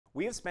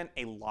We have spent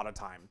a lot of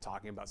time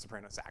talking about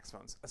soprano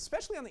saxophones,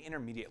 especially on the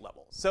intermediate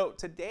level. So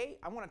today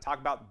I want to talk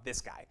about this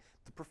guy,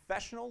 the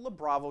Professional Le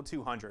Bravo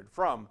 200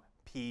 from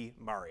P.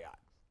 Mauriat.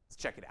 Let's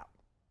check it out.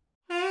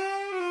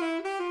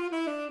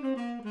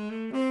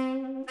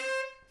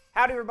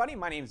 Howdy everybody,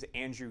 my name is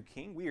Andrew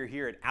King. We are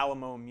here at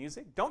Alamo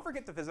Music. Don't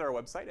forget to visit our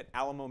website at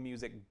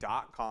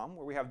alamomusic.com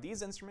where we have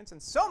these instruments and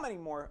so many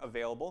more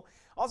available.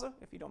 Also,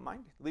 if you don't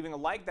mind, leaving a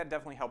like, that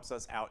definitely helps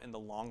us out in the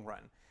long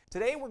run.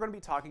 Today we're going to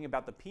be talking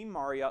about the P.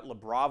 Mauriat Le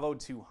Bravo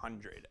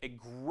 200, a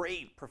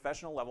great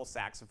professional level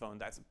saxophone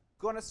that's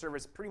going to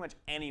service pretty much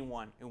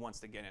anyone who wants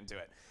to get into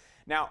it.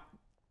 Now,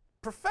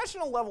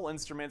 professional level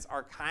instruments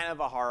are kind of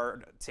a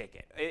hard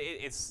ticket.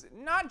 It's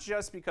not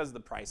just because of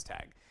the price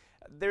tag.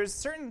 There's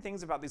certain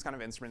things about these kind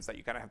of instruments that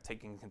you kind of have to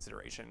take into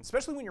consideration,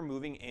 especially when you're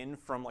moving in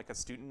from like a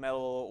student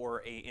level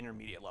or a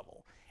intermediate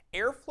level.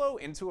 Airflow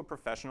into a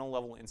professional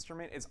level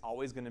instrument is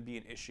always going to be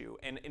an issue,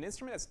 and an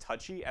instrument as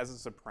touchy as a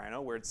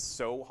soprano, where it's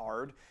so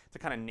hard to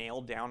kind of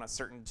nail down a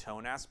certain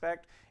tone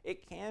aspect,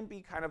 it can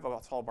be kind of a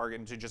tall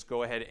bargain to just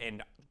go ahead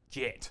and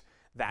get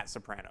that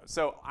soprano.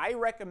 So I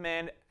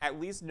recommend at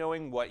least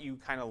knowing what you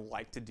kind of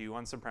like to do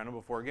on soprano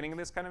before getting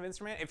this kind of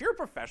instrument. If you're a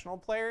professional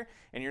player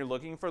and you're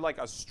looking for like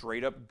a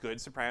straight up good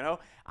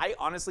soprano, I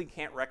honestly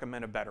can't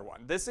recommend a better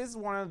one. This is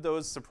one of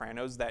those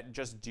sopranos that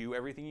just do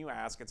everything you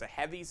ask. It's a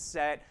heavy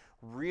set,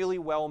 really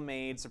well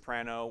made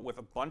soprano with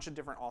a bunch of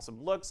different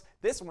awesome looks.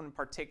 This one in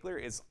particular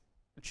is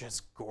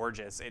just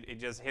gorgeous. It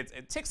just hits,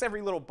 it ticks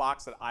every little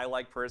box that I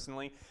like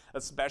personally,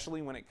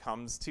 especially when it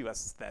comes to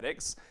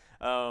aesthetics.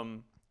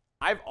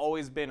 I've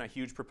always been a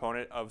huge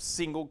proponent of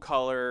single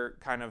color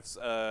kind of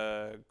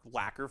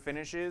lacquer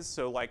finishes.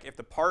 So like if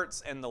the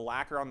parts and the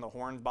lacquer on the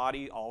horn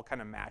body all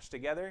kind of match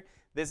together,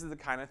 this is the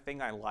kind of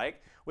thing I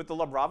like. With the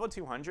Le Bravo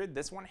 200,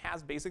 this one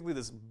has basically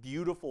this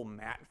beautiful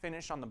matte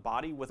finish on the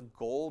body with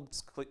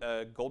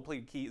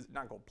gold-plated keys,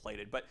 not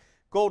gold-plated, but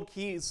gold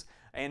keys.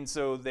 And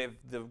so the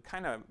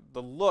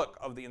look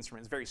of the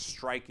instrument is very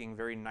striking,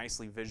 very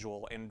nicely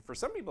visual, and for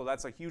some people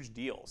that's a huge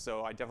deal,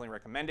 so I definitely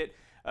recommend it.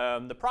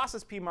 The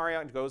process P.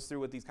 Mauriat goes through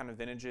with these kind of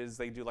vintages,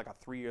 they do like a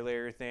 3-year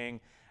layer thing.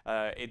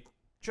 It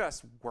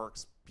just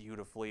works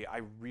beautifully.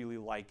 I really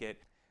like it.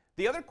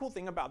 The other cool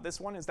thing about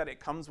this one is that it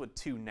comes with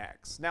 2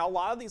 necks. Now, a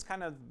lot of these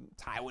kind of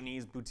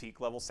Taiwanese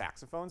boutique level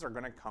saxophones are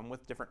going to come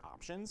with different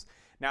options.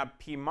 Now,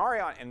 P.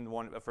 Mauriat,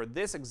 for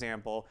this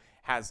example,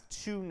 has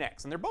 2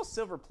 necks, and they're both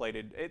silver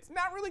plated. It's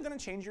not really going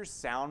to change your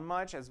sound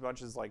much as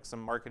like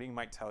some marketing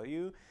might tell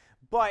you.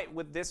 But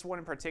with this one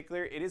in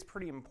particular, it is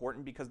pretty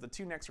important because the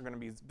 2 necks are going to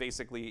be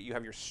basically, you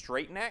have your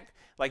straight neck,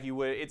 like you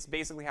would, it's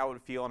basically how it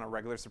would feel on a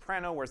regular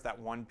soprano, where it's that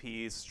one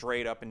piece,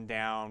 straight up and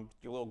down,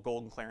 your little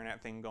golden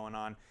clarinet thing going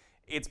on.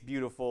 It's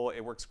beautiful, it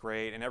works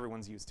great, and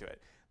everyone's used to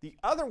it. The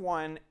other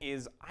one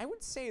is, I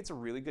would say it's a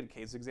really good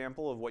case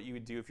example of what you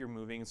would do if you're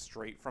moving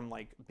straight from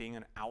like being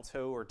an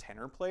alto or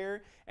tenor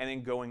player and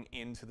then going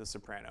into the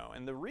soprano.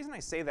 And the reason I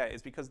say that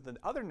is because the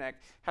other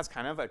neck has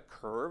kind of a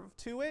curve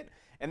to it,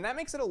 and that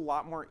makes it a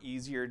lot more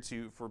easier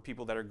for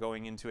people that are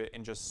going into it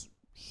and just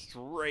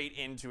straight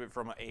into it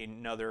from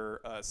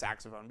another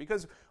saxophone,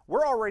 because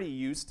we're already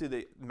used to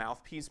the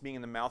mouthpiece being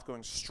in the mouth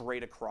going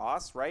straight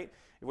across, right?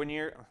 When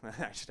you're,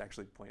 I should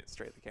actually point it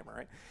straight at the camera,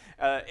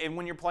 right? And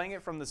when you're playing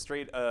it from the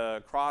straight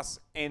across,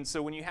 and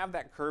so when you have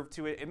that curve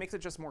to it, it makes it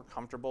just more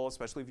comfortable,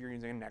 especially if you're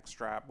using a neck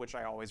strap, which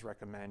I always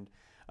recommend.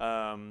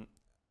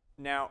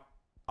 Now,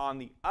 on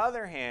the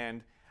other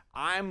hand,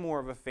 I'm more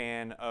of a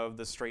fan of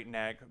the straight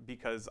neck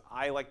because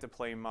I like to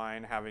play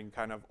mine having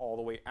kind of all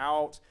the way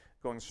out,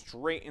 going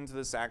straight into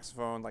the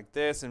saxophone like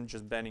this and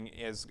just bending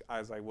as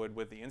I would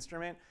with the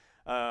instrument.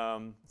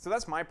 So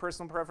that's my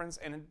personal preference,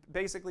 and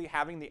basically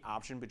having the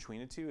option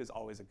between the two is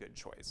always a good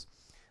choice.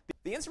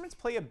 The instrument's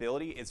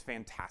playability is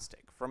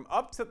fantastic. From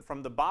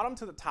the bottom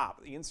to the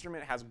top, the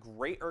instrument has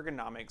great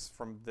ergonomics,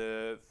 from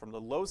the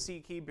low C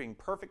key being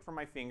perfect for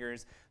my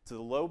fingers to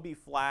the low B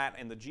flat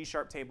and the G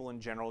sharp table in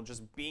general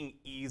just being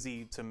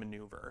easy to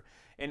maneuver.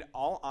 In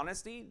all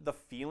honesty, the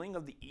feeling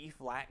of the E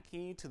flat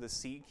key to the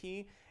C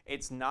key,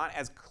 it's not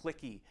as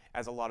clicky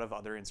as a lot of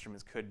other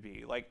instruments could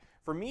be. Like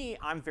for me,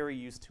 I'm very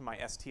used to my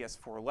STS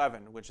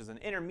 411, which is an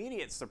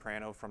intermediate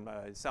soprano from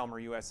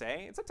Selmer,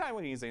 USA. It's a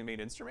Taiwanese made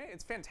instrument.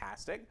 It's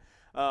fantastic.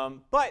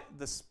 But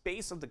the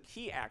space of the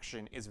key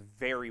action is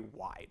very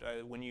wide.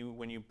 When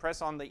you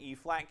press on the E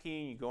flat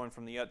key, you go in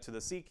from the up to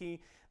the C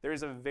key,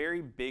 there's a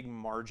very big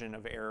margin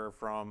of error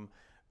from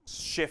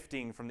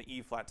shifting from the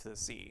E flat to the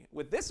C.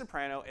 With this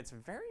soprano, it's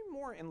very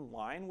more in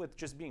line with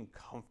just being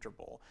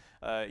comfortable.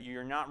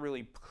 You're not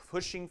really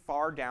pushing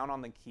far down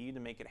on the key to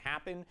make it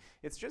happen.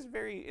 It's just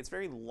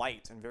very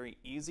light and very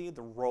easy.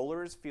 The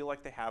rollers feel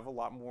like they have a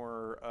lot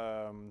more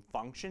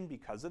function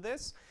because of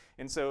this.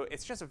 And so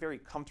it's just a very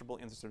comfortable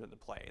instrument to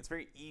play. It's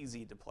very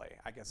easy to play,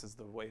 I guess is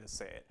the way to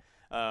say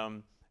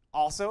it.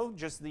 Also,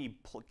 just the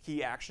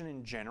key action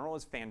in general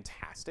is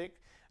fantastic.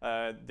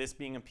 This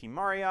being a P.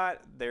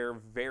 Mauriat, they're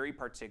very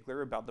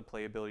particular about the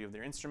playability of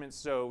their instruments,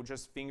 so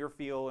just finger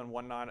feel and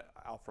whatnot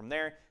out from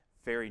there,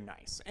 very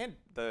nice. And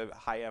the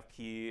high F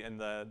key and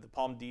the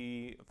palm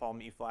D,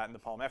 palm E flat, and the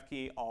palm F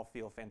key all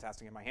feel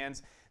fantastic in my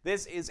hands.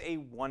 This is a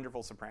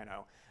wonderful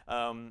soprano.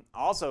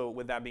 Also,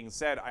 with that being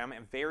said, I am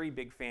a very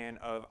big fan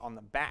of, on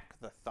the back,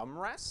 the thumb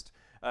rest.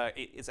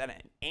 It's at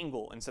an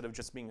angle instead of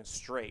just being a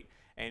straight.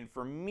 And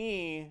for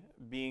me,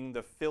 being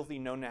the filthy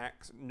no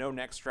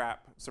neck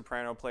strap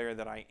soprano player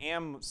that I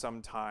am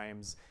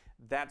sometimes,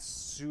 that's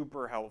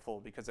super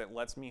helpful because it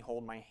lets me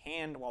hold my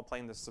hand while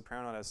playing the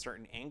soprano at a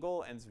certain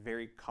angle, and it's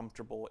very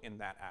comfortable in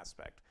that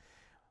aspect.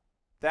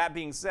 That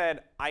being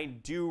said, I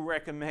do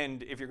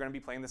recommend, if you're going to be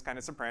playing this kind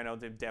of soprano,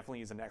 to definitely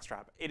use a neck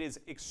strap. It is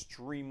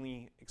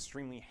extremely,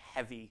 extremely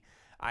heavy.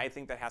 I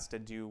think that has to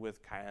do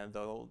with kind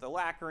of the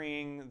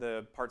lacquering,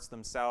 the parts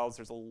themselves.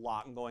 There's a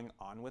lot going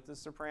on with the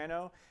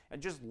soprano,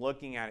 and just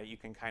looking at it, you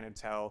can kind of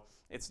tell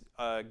it's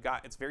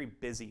very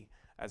busy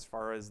as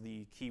far as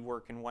the key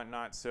work and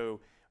whatnot. So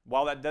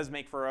while that does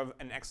make for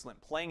an excellent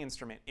playing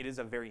instrument, it is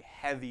a very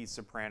heavy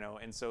soprano.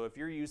 And so if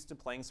you're used to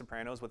playing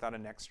sopranos without a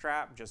neck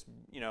strap, just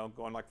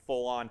going like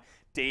full on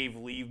Dave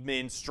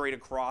Liebman straight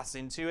across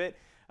into it,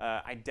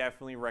 I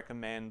definitely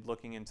recommend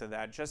looking into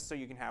that, just so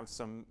you can have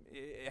some,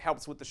 it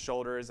helps with the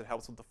shoulders, it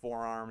helps with the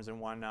forearms and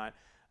whatnot.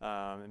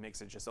 It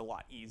makes it just a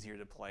lot easier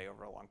to play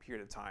over a long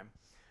period of time.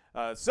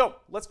 So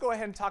let's go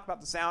ahead and talk about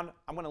the sound.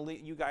 I'm going to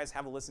let you guys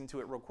have a listen to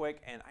it real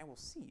quick, and I will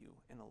see you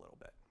in a little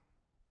bit.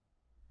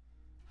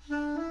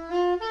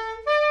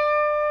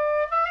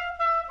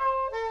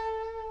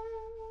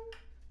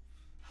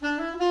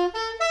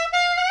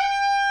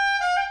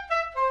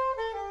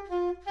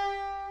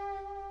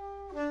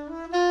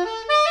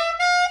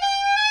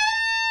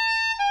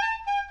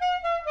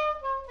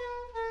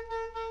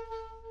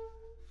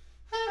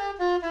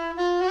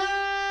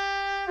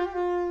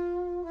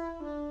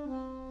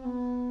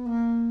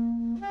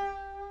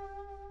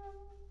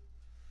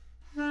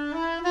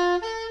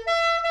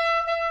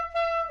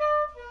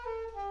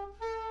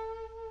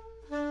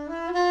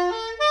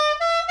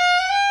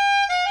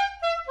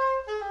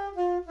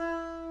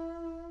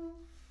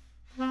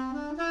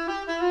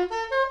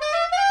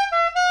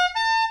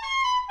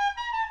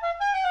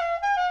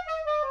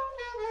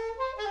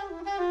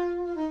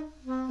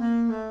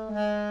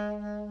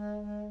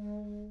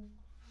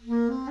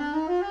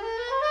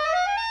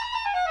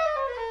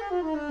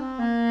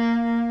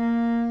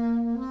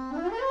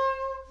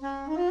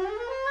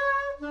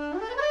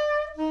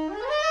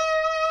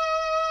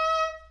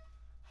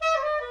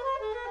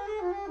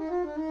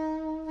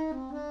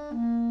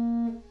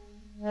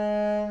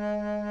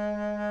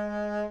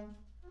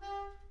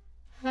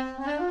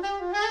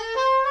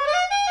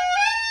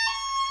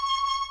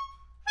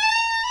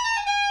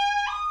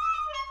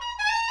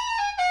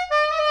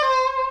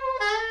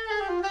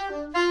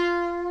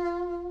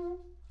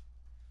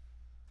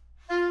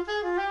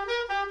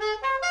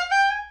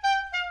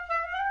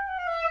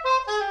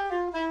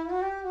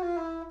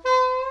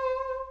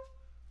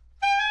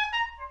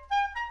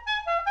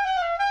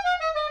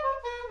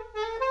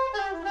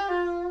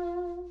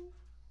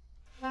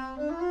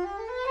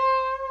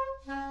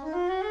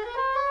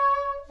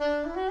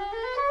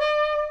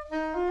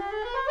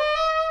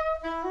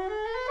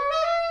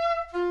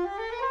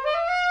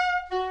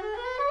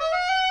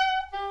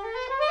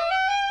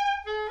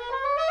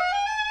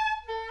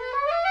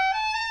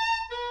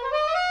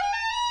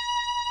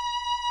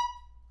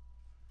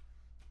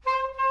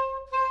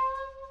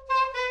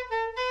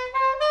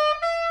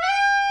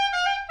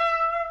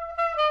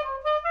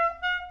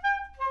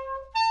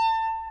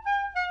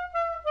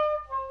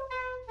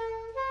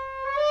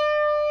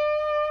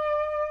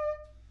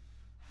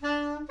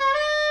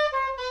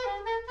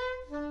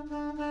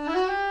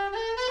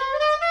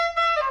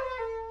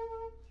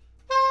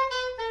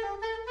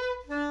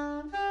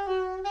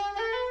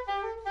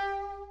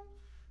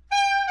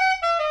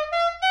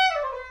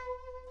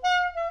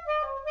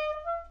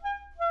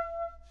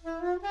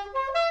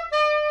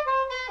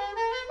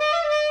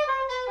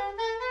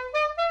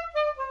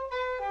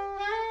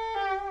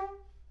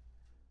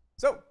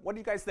 So what do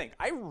you guys think?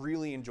 I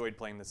really enjoyed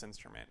playing this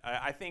instrument.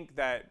 I think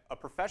that a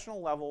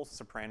professional level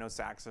soprano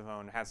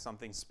saxophone has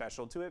something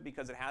special to it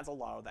because it has a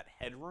lot of that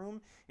headroom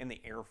in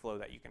the airflow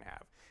that you can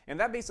have. And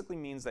that basically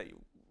means that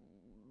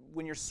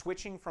when you're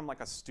switching from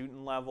like a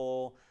student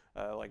level,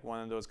 like one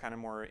of those kind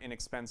of more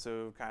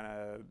inexpensive kind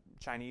of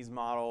Chinese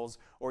models,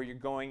 or you're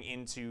going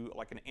into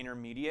like an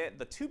intermediate,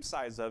 the tube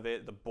size of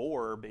it, the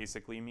bore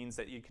basically means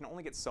that you can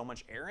only get so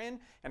much air in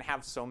and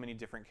have so many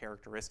different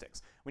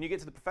characteristics. When you get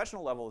to the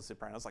professional level of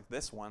sopranos, like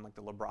this one, like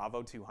the Le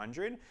Bravo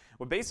 200,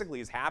 what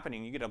basically is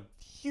happening, you get a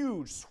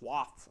huge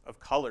swath of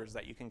colors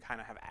that you can kind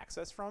of have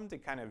access from to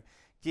kind of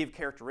give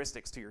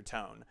characteristics to your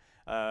tone.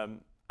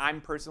 I'm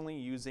personally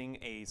using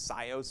a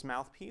Sios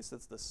mouthpiece.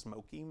 That's the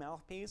smoky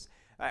mouthpiece.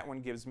 That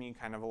one gives me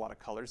kind of a lot of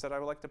colors that I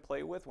would like to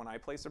play with when I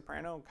play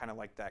soprano, kind of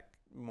like that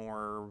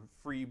more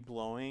free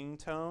blowing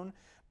tone.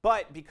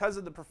 But because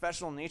of the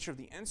professional nature of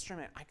the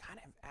instrument, I kind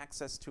of have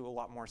access to a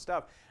lot more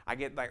stuff. I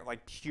get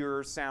like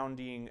pure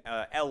sounding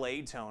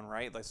LA tone,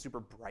 right? Like super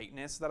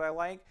brightness that I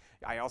like.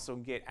 I also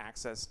get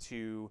access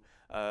to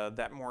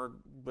that more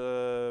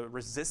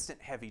resistant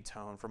heavy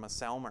tone from a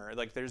Selmer.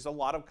 Like there's a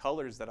lot of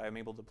colors that I'm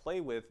able to play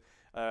with.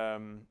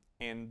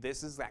 And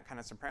this is that kind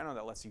of soprano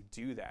that lets you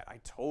do that. I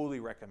totally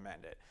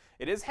recommend it.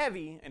 It is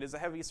heavy, it is a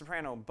heavy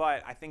soprano,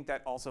 but I think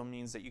that also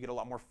means that you get a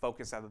lot more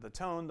focus out of the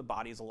tone, the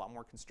body is a lot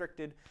more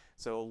constricted,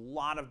 so a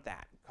lot of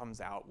that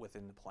comes out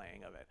within the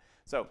playing of it.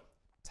 So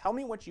tell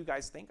me what you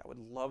guys think. I would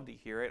love to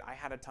hear it. I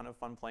had a ton of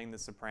fun playing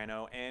this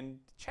soprano, and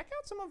check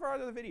out some of our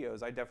other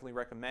videos. I definitely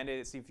recommend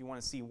it. See if you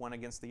want to see one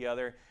against the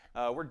other.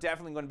 We're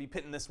definitely going to be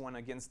pitting this one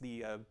against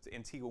the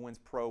Antigua Winds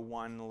Pro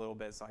 1 a little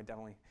bit, so I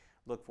definitely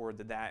look forward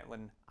to that.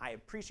 When I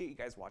appreciate you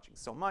guys watching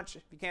so much.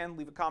 If you can,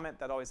 leave a comment.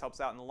 That always helps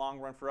out in the long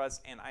run for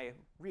us, and I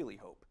really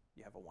hope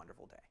you have a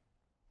wonderful day.